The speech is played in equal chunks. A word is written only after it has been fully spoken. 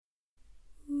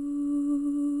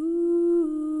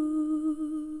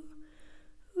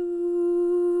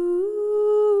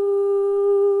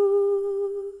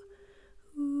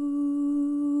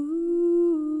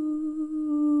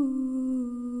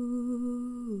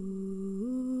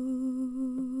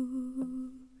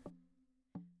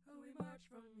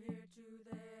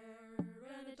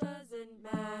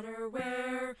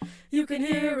You can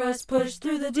hear us push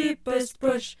through the deepest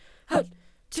bush. Hut,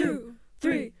 2,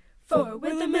 3, 4,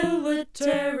 with a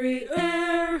military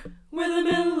air, with a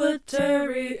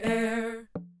military air.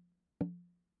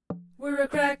 We're a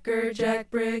Cracker Jack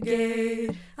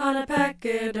brigade on a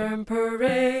pachyderm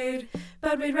parade,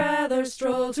 but we'd rather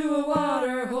stroll to a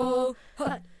water hole.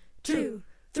 Hut, 2,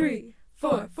 3,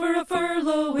 4, for a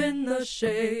furlough in the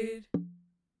shade.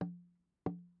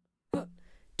 Hut,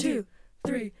 2,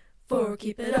 3, 4,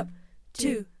 keep it up.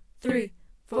 2, 3,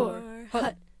 4.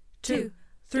 Hut, 2,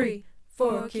 3,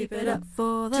 4, keep it up.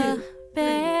 For the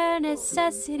bare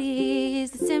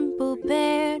necessities, the simple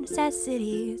bare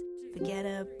necessities. Forget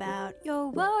about your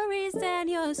worries and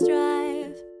your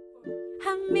strife.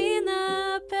 I mean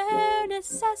the bare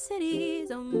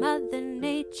necessities, oh Mother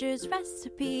Nature's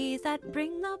recipes that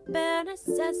bring the bare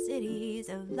necessities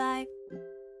of life.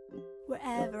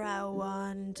 Wherever I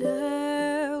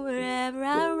wander, wherever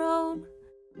I roam,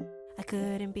 I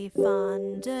couldn't be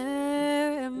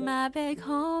fonder of my big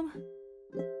home.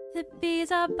 The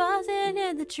bees are buzzing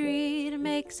in the tree to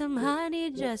make some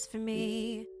honey just for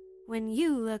me. When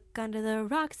you look under the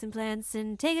rocks and plants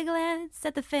and take a glance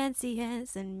at the fancy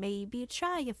ants and maybe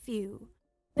try a few,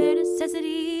 bare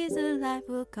necessities of life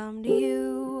will come to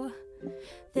you.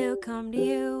 They'll come to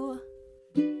you.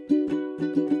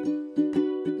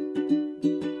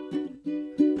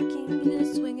 King of the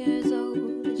swingers, oh,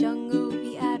 the jungle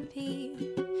VIP.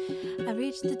 I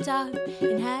reached the top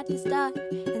and had to stop,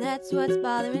 and that's what's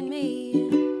bothering me.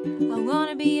 I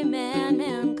wanna be a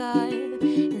man card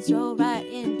and stroll right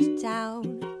into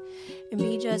town and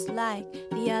be just like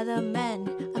the other men.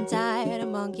 I'm tired of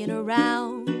monkeying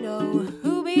around. Oh,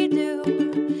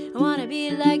 who-be-doo, I wanna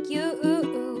be like you.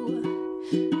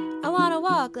 I wanna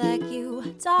walk like you,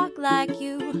 talk like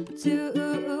you too.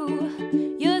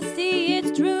 You'll see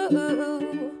it's true.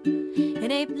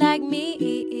 An ape like me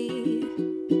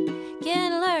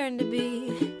can learn to be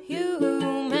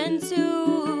human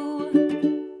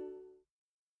too.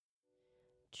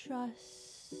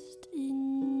 Trust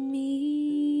in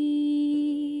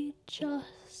me,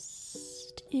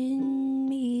 just in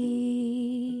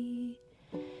me.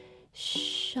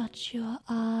 Shut your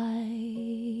eyes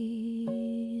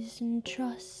and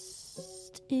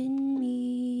trust in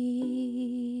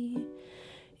me.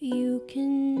 You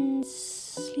can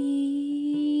sleep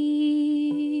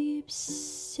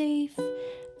safe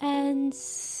and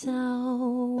sound,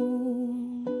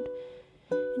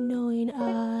 knowing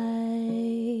I